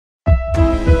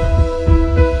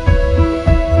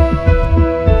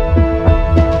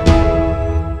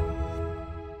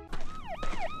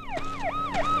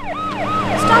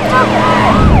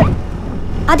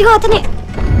అదిగో అతనే.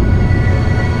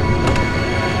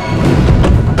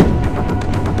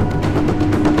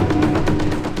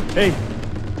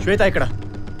 శ్వేత ఇక్కడ.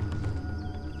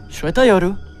 శ్వేత ఎవరు?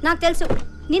 నాకు తెలుసు.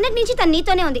 నిన్నటి నుంచి తను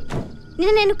నీతోనే ఉంది.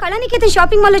 నిన్న నేను కళానికేతన్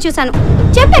షాపింగ్ మాల్లో చూశాను.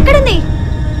 చెప్పు ఎక్కడుంది?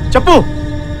 చెప్పు.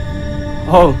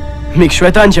 ఓ, మీకు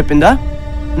శ్వేత అని చెప్పిందా?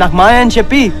 నాకు మాయ అని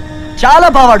చెప్పి చాలా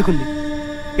బాగా ఆడుకుంది.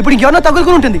 ఇప్పుడు ఇంకెవరన్నా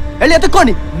తగులుకుని ఉంటుంది. వెళ్ళి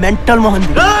ఎత్తుక్కోండి. మెంటల్ మోహన్.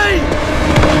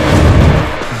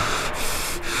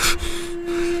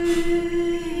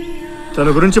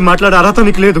 తన గురించి మాట్లాడే అర్హత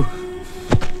నీకు లేదు.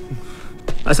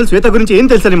 అసలు శ్వేత గురించి ఏం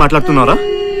తెలుసని మాట్లాడుతున్నారా?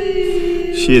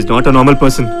 She is not a normal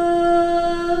person.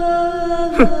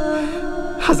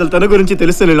 అసలు తన గురించి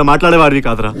తెలిస్తే ఇలా మాట్లాడేవాడివి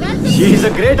కాదురా. She is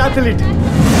a great athlete.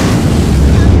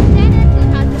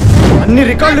 అన్ని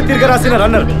రికార్డులు తిరిగి రాసిన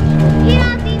runner.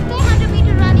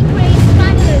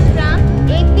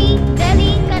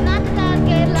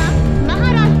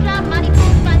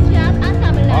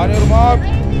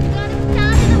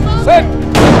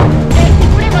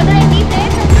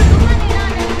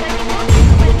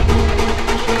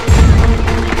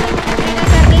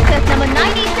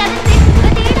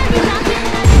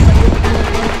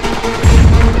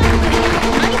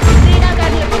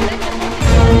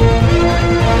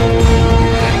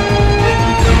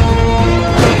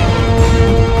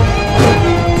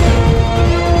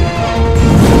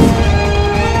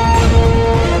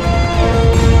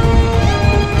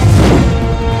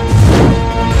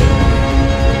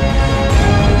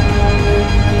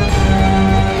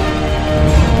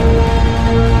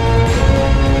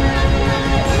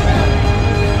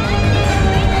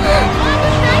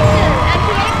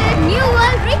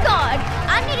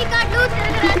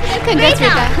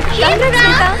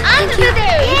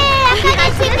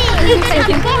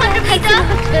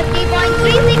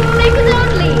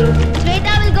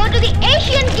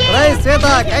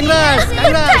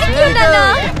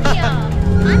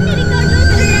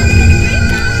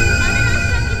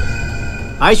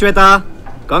 Hi Shweta,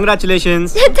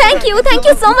 congratulations. Thank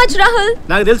you so much Rahul.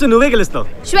 నాకు తెలుసు నువ్వే గెలుస్తావు.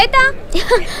 శ్వేత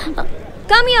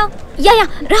కమ్ హియర్. యా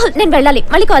రాహుల్, నేను వెళ్ళాలి.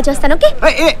 మళ్ళీ కాల్ చేస్తాను.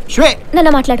 ఓకే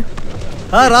నన్ను మాట్లాడు.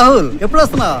 రాహుల్ ఎప్పుడు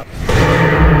వస్తున్నావు?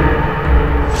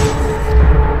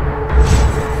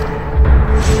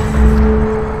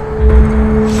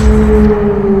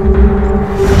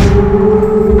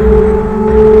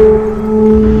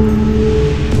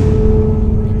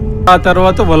 ఆ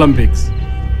తర్వాత Olympics.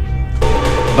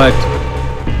 But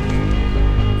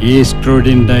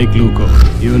ఈస్ట్రోడిన్ డైగ్లూకో,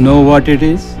 you know what it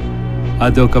is?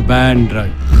 అదొక బ్యాన్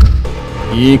డ్రగ్.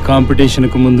 ఈ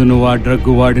కాంపిటీషన్కు ముందు నువ్వు ఆ డ్రగ్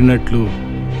వాడినట్లు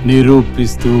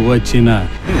నిరూపిస్తూ వచ్చిన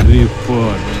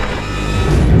రిపోర్ట్.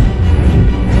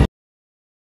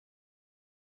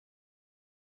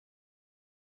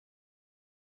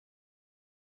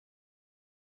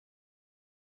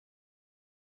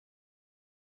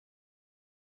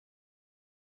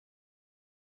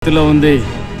 ఉంది.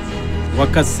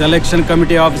 ఒక సెలక్షన్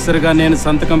కమిటీ ఆఫీసర్గా నేను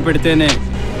సంతకం పెడితేనే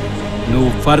నువ్వు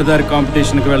ఫర్దర్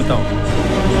కాంపిటీషన్కి వెళ్తావు.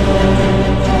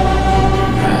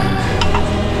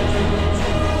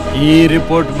 ఈ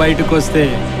రిపోర్ట్ బయటకు వస్తే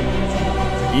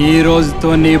ఈ రోజుతో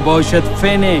నీ భవిష్యత్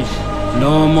finish.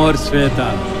 No more Shweta,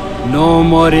 no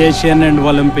more Asian and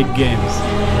Olympic games.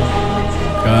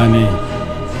 కానీ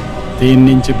దీని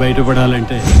నుంచి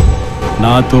బయటపడాలంటే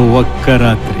నాతో ఒక్క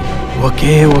రాత్రి,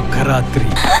 ఒకే ఒక్క రాత్రి.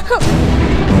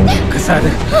 ఒక్కసారి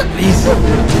ప్లీజ్.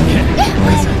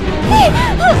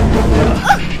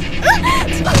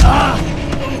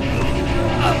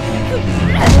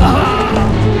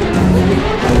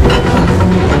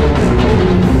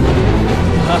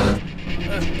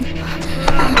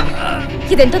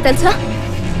 ఇదేంటో తెలుసా?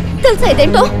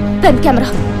 ఇదేంటో? Pen camera.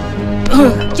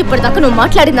 ఇప్పటిదాకా నువ్వు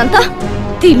మాట్లాడిందంతా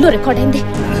దీనిలో రికార్డ్ అయింది.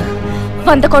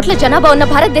 100 కోట్ల జనాభా ఉన్న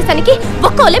భారతదేశానికి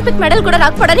ఒక్క ఒలింపిక్ మెడల్ కూడా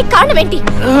రాకపోవడానికి కారణం ఏంటి?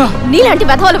 నీలాంటి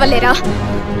వెధవల వల్లేరా.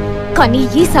 కానీ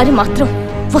ఈసారి మాత్రం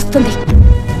వస్తుంది.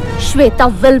 శ్వేత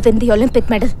will win the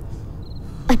Olympic medal.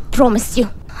 I promise you.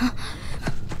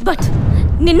 But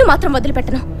నిన్ను మాత్రం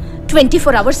వదిలిపెట్టను.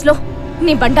 24 hours లో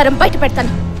నీ బండారం బయట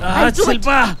పెడతాను.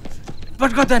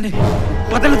 పట్టుకోతాన్ని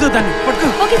వదలదు దాన్ని. పట్టుకో.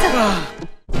 Okay sir.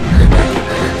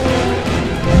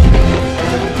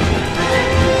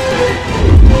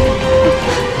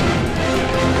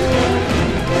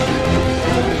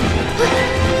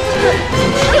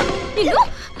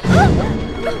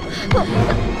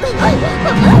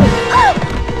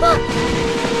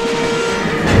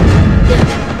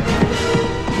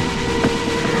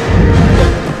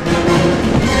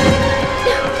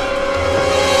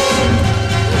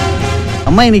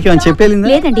 అమ్మాయి నీకేమైనా చెప్పేలిందా?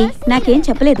 లేదండి, నాకేం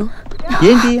చెప్పలేదు.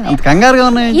 ఏంటి అంత కంగారుగా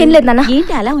ఉన్నాయి? ఏం లేదు నాన్న.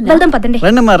 ఏంటి అలా ఉన్నా? వెళ్దాం పదండి.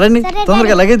 రండి అమ్మా రండి,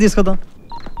 తొందరగా లగేజ్ తీసుకొద్దాం.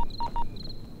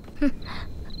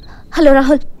 Hello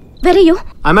Rahul, where are you?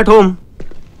 I'm at home.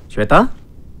 శ్వేత,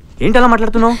 ఏంటి అలా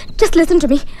మాట్లాడుతున్నావు? Just listen to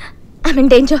me. I'm in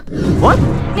danger. What?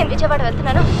 నేను విజయవాడ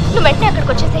వెళ్తున్నాను, నువ్వు వెంటనే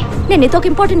అక్కడికి వచ్చేసేయ్. నేను నీతో ఒక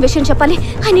ఇంపార్టెంట్ విషయం చెప్పాలి.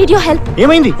 I need your help.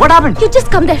 ఏమైంది? What happened? You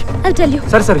just come there, I'll tell you.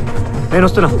 సరే సరే, నేను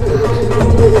వస్తున్నా.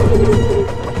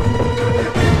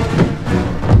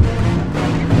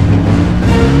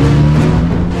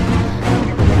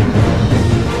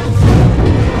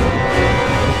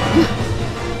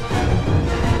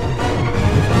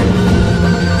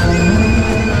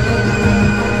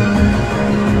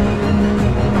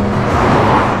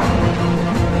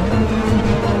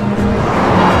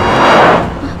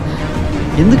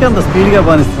 ఎందుకు అంత స్పీడ్గా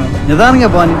బానిస్తున్నావు? నిదానంగా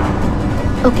బాని.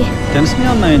 ఓకే.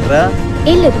 టెన్షన్గా ఉన్నావు ఏంట్రా?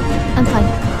 ఏం లేదు, ఐఎమ్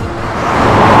ఫైన్.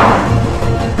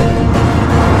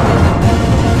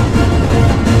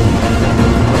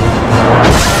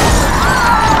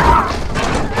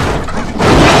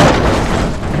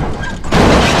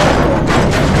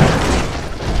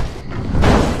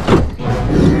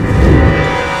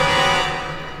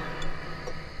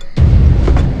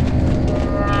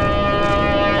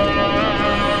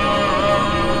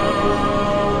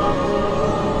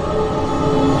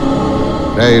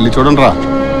 వెళ్ళి చూడండి రా.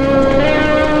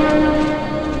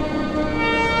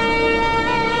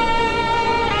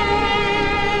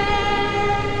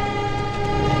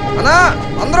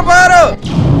 అందరూ పోయారు.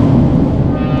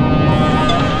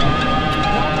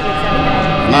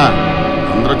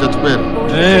 అందరూ చచ్చిపోయారు.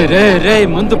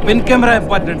 ముందు పెన్ కెమెరా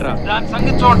ఇంపార్టెంట్ రా, దాని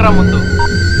సంగతి చూడరా ముందు.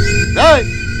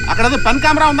 అక్కడ పెన్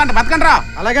కెమెరా ఉందంట, బతకండి రా.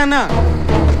 అలాగే అన్న.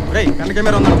 పెన్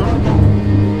కెమెరా ఉందంట చూడు.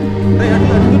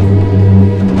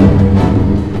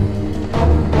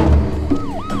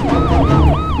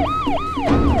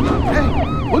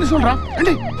 పోలీసులు రా,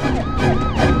 రండి.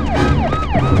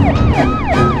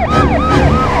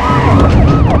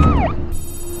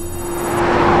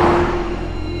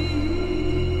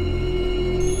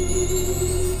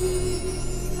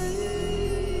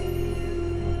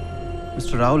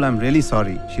 Mr. Rahul, I'm really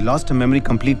sorry. She lost her memory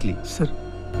completely. Sir,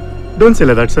 don't say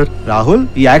like that, sir. Rahul,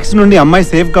 ఈ యాక్సిడెంట్ నుండి అమ్మాయి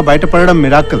సేఫ్ గా బయటపడడం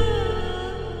మిరాకిల్.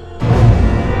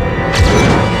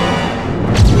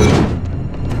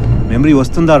 మెమరీ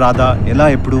వస్తుందా రాదా, ఎలా,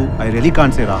 ఎప్పుడు, I really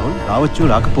can't say Rahul. రావచ్చు,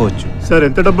 రాకపోవచ్చు. సార్,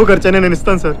 ఎంత డబ్బు ఖర్చైనా నేను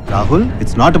ఇస్తాను sir. Rahul,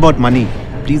 it's not about money.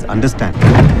 Please understand.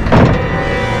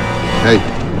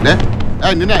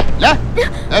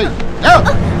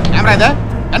 Camera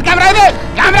ఇదే, కెమెరా ఇదే,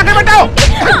 కెమెరా ఎక్కడ పెట్టావు?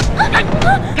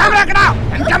 కెమెరా ఎక్కడ?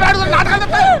 కెమెరా అడుగు, నాటకాలు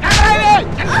చెప్తావు. కెమెరా ఇదే,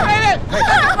 కెమెరా ఇదే.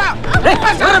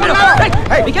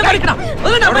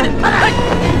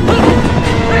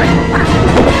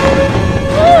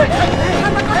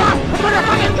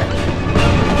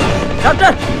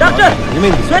 డాక్టర్, డాక్టర్,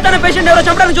 శ్వేత అనే పేషెంట్ ఎవరో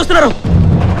చంపడానికి చూస్తున్నారు.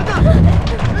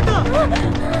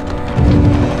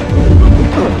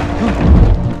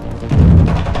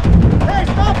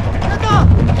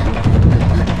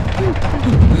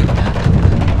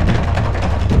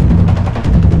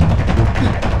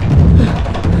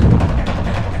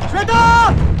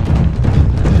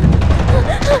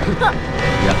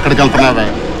 ఎక్కడికి వెళ్తున్నావా?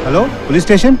 Hello, police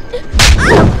station.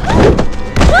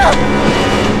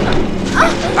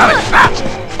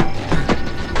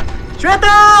 శ్వేత!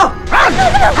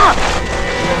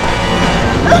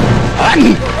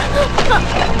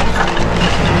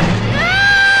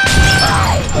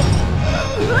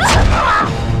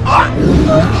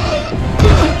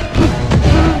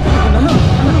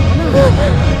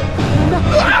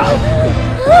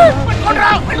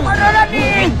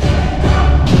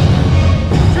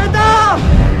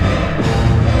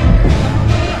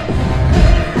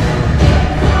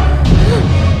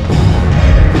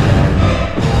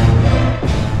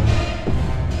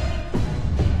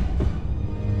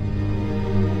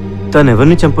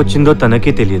 తనెవరిని చంపొచ్చిందో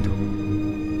తనకే తెలియదు.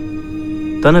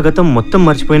 తన గతం మొత్తం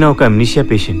మర్చిపోయిన ఒక అమ్నీషియా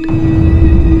పేషెంట్,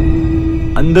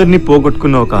 అందరినీ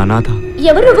పోగొట్టుకున్న ఒక అనాథ.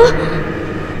 ఎవరు నువ్వు?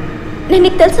 నేను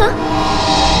నీకు తెలుసా?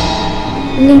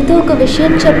 నీతో ఒక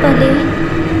విషయం చెప్పాలి.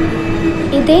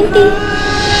 ఇదేంటి?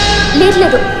 లేదు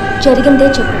లేదు, జరిగిందే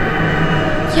చెప్పు.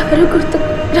 ఎవరు గుర్తు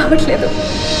రావట్లేదు.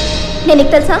 నేను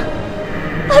నీకు తెలుసా?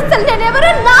 అసలు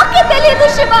నేనెవరో నాకే తెలియదు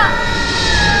శివ.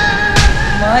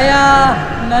 మాయా,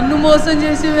 నన్ను మోసం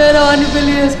చేసి వేరే వాడిని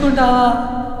పెళ్లి చేసుకుంటావా?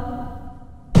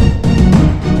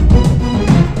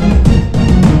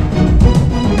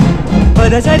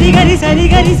 పద సరి గరి సరి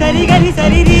గరి సరి గరి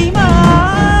సరి రీమా,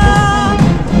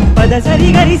 పద సరి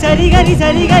గరి సరి గరి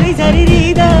సరి గరి సరి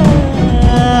రీదా.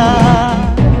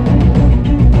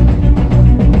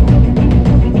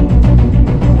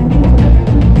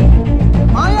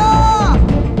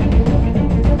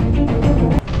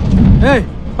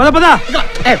 పద పద.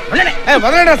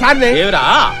 వదలండి సార్. ఏవరా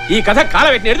ఈ కథ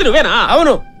కాలబెట్టినది నువ్వేనా?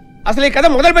 అవును, అసలు ఈ కథ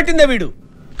మొదలు పెట్టిందే వీడు.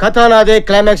 కథ నాదే,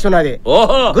 క్లైమాక్స్ నాదే.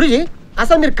 ఓహో గురుజీ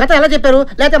అసలు మీరు కథ ఎలా చెప్పారు,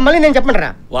 లేకపోతే మళ్ళీ నేను చెప్పమంటారా?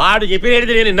 వాడు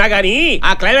చెప్పినది నేను విన్నా గానీ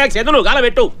ఆ క్లైమాక్స్ ఏదో నువ్వు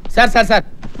గాలబెట్టు. సార్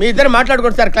మీ ఇద్దరు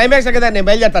మాట్లాడుకోండి సార్. క్లైమాక్స్ కదా, నేను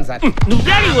బయలుదేరుతాను సార్.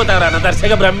 నువ్వే పోతావురా నా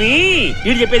దర్శక బ్రహ్మి.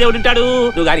 వీడు చెప్పేది ఎవడు వింటాడు?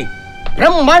 నువ్వు గాని.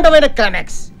 బ్రహ్మాండమైన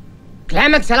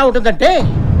క్లైమాక్స్ ఎలా ఉంటుందంటే,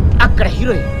 అక్కడ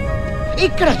హీరోయిన్,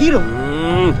 ఇక్కడ హీరో,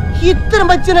 ఇద్దరి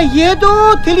మధ్యన ఏదో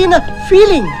తెలియని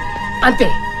ఫీలింగ్. అంతే,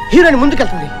 హీరోయిన్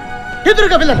ముందుకెళ్తుంది,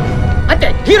 ఎదురుగా విలన్. అంటే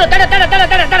హీరో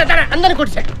అందరిని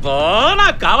కొట్టాడు.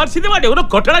 నాకు కావాల్సింది వాడు ఎవరో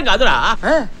కొట్టడం కాదురా,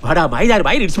 వాడు ఆ మాయిదారి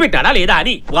బాయి ఇడిచిపెట్టాడా లేదా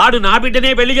అని. వాడు నా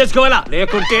బిడ్డనే పెళ్లి చేసుకోవాలా,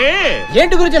 లేకుంటే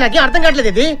ఏంటి గురించి నాకేం అర్థం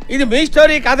కావట్లేదు. ఇది మీ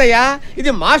స్టోరీ కాదయ్యా,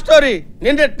 ఇది మా స్టోరీ.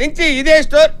 నిన్నటి నుంచి ఇదే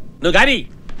స్టోరీ. నువ్వు గాని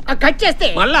కట్ చేస్తే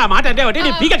మళ్ళా ఆ మాట అంటే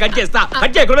నేను పీక కట్ చేస్తా.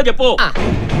 కట్ చేయకుండా చెప్పు.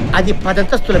 అది 10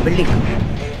 అంతస్తుల బిల్డింగ్.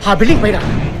 ఆ బిల్డింగ్ పైన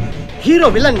హీరో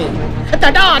విలన్ ని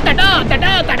తటా తటా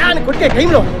తటా తటా అని కొట్టే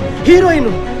టైంలో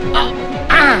హీరోయిన్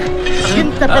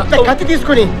ఇంత పెద్ద కత్తి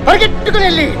తీసుకుని పరిగెట్టుకుని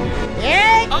వెళ్ళి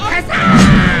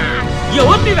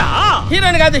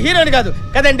హీరోయిన్ కాదు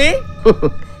కదండి.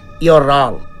 Your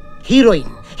wrong.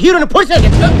 హీరోయిన్ పోసే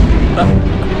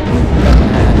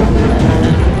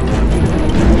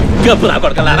గబ్బులా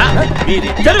కొడకలారా,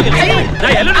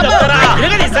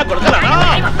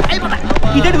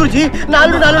 ఇదేంటి గురించి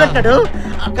నాలుగు అంటాడు.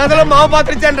 కథలో మావ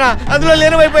పాత్ర ఇచ్చాను రా, అందులో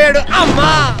లీనమైపోయాడు. అమ్మా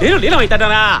నేను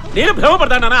లీనమైతానా? నేను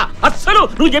భ్రమపడతానా? అస్సలు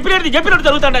నువ్వు చెప్పినట్టు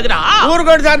జరుగుతాండి.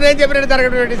 ఊరుకోండి సార్, నేను చెప్పినట్టు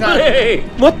జరగడం సార్.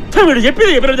 మొత్తం వీడు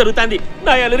చెప్పినట్టు జరుగుతుంది.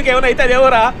 నా అల్లునికి ఏమైనా అయితే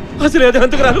ఎవరా? అసలు ఏదో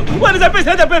హంతుకురాలు వాడిని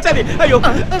చంపేసాది. అయ్యో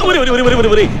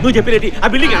నువ్వు చెప్పినట్టు ఆ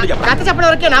బిల్డింగ్ కథ చెప్పడం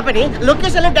వరకే నా పని.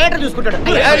 లొకేషన్ లో డైరెక్టర్ చూసుకుంటాడు.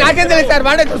 నాకేం తెలియదు సార్,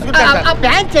 వాడే చూసుకుంటాడు.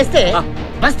 బ్యాంక్ చేస్తే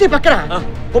బస్తీ పక్కన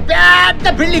పెద్ద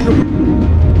బిల్డింగ్.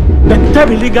 పెద్ద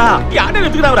బిల్డింగా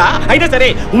ఎత్తుకున్నావురా? అయినా సరే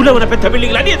ఊళ్ళో ఉన్న పెద్ద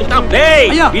బిల్డింగ్ అన్ని ఎత్తుకున్నాం.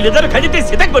 వీళ్ళిద్దరు కలిస్తే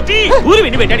సిద్ధం కొట్టి ఊరు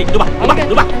విని పెట్టాడు.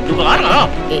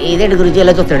 ఇదేంటి గురించి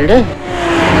ఎలా చూస్తాడు?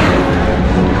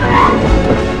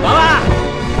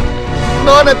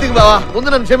 బావా ముందు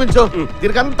నన్ను క్షమించు.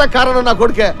 దీనికంతా కారణం నా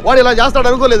కొడుకే. వాడు ఇలా చేస్తాడు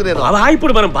అనుకోలేదు నేను. బావా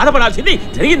ఇప్పుడు మనం బాధపడాల్సింది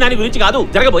జరిగిన దాని గురించి కాదు,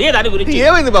 జరగబోయే దాని గురించి.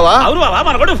 ఏమైంది బావా? అవును బావా,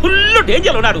 మన కూడా ఫుల్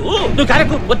డేంజర్ ఉన్నాడు. నువ్వు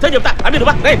కరెక్ట్ వద్దని చెప్తా.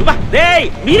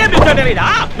 మీరే పిలుస్తాడా?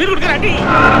 మీరు రండి.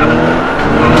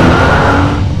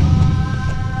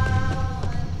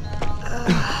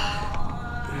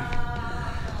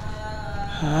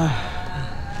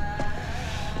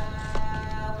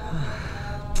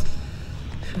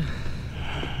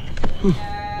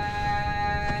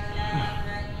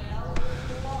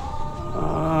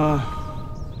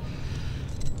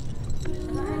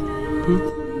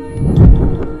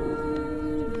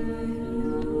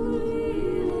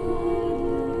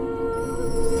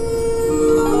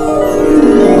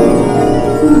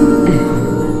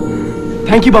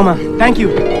 థ్యాంక్ యూ బామ్మ, థ్యాంక్ యూ.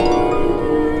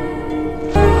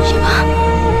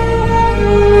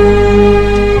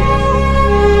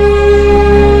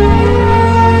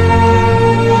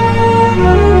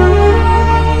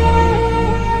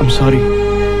 I'm sorry.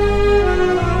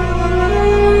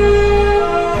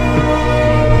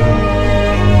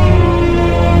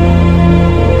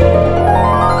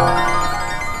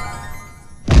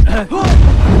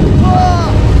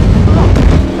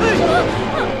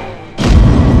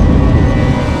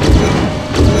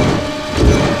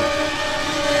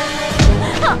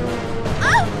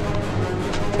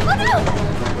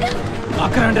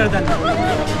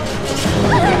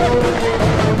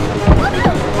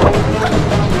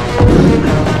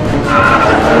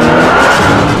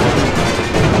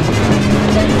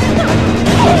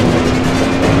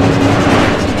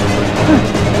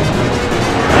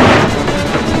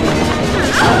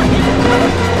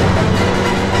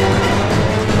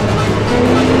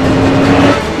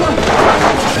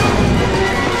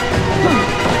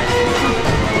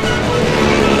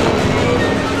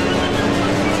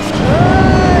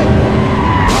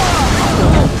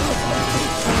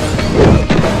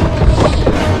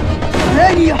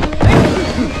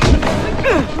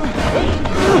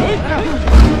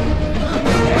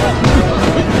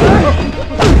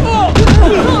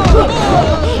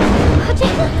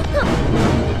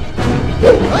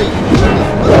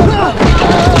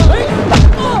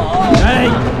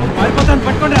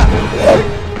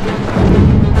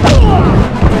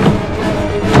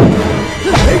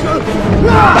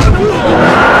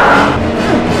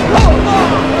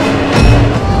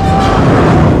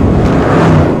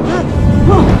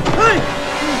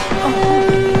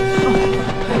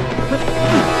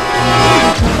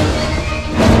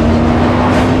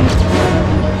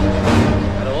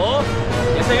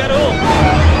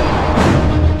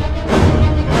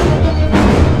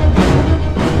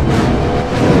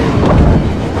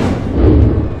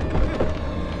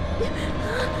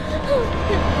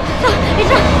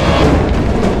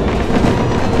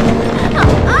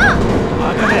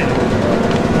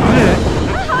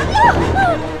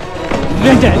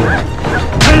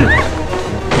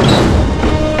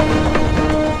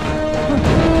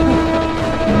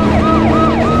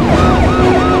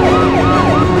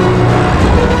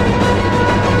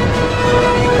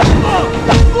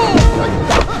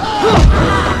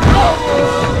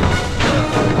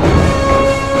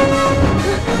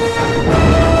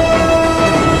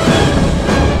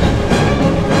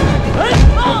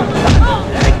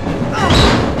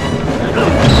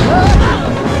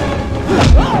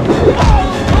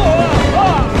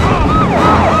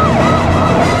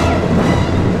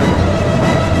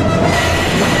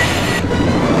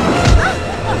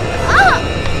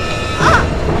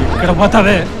 ఎక్కడ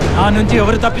పోతావే? నా నుంచి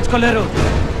ఎవరు తప్పించుకోలేరు.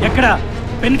 ఎక్కడ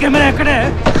పెన్ కెమెరా ఎక్కడే?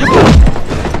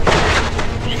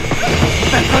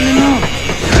 నిన్ను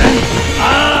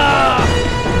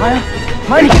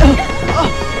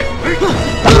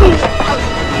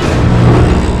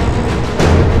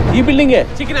ఈ బిల్డింగే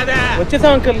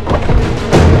వచ్చేసాం అంకుల్.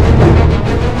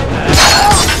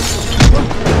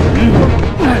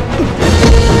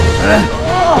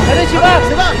 శివ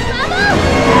శివ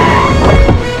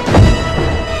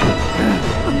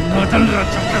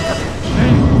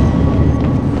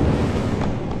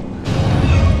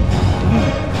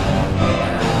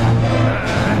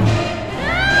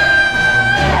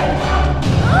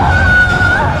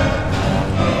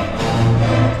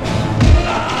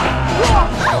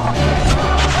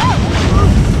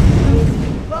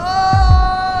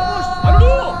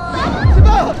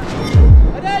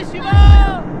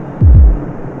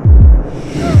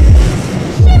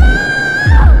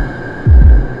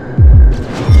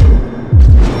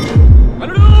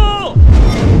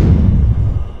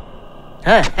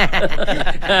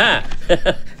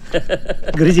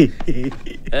గురుజీ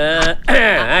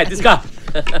తీసుకో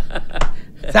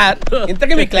సార్.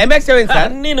 ఇంతకీ మీ క్లైమాక్స్ ఏమైంది సార్?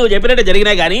 అన్నీ నువ్వు చెప్పినట్టే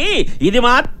జరిగినాయి కానీ ఇది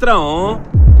మాత్రం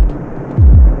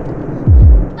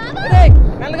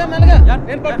మెల్లగా మెల్లగా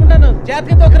నేను పట్టుకుంటాను.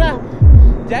 జాగ్రత్తగా తోకరా,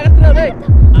 జాగ్రత్తగా.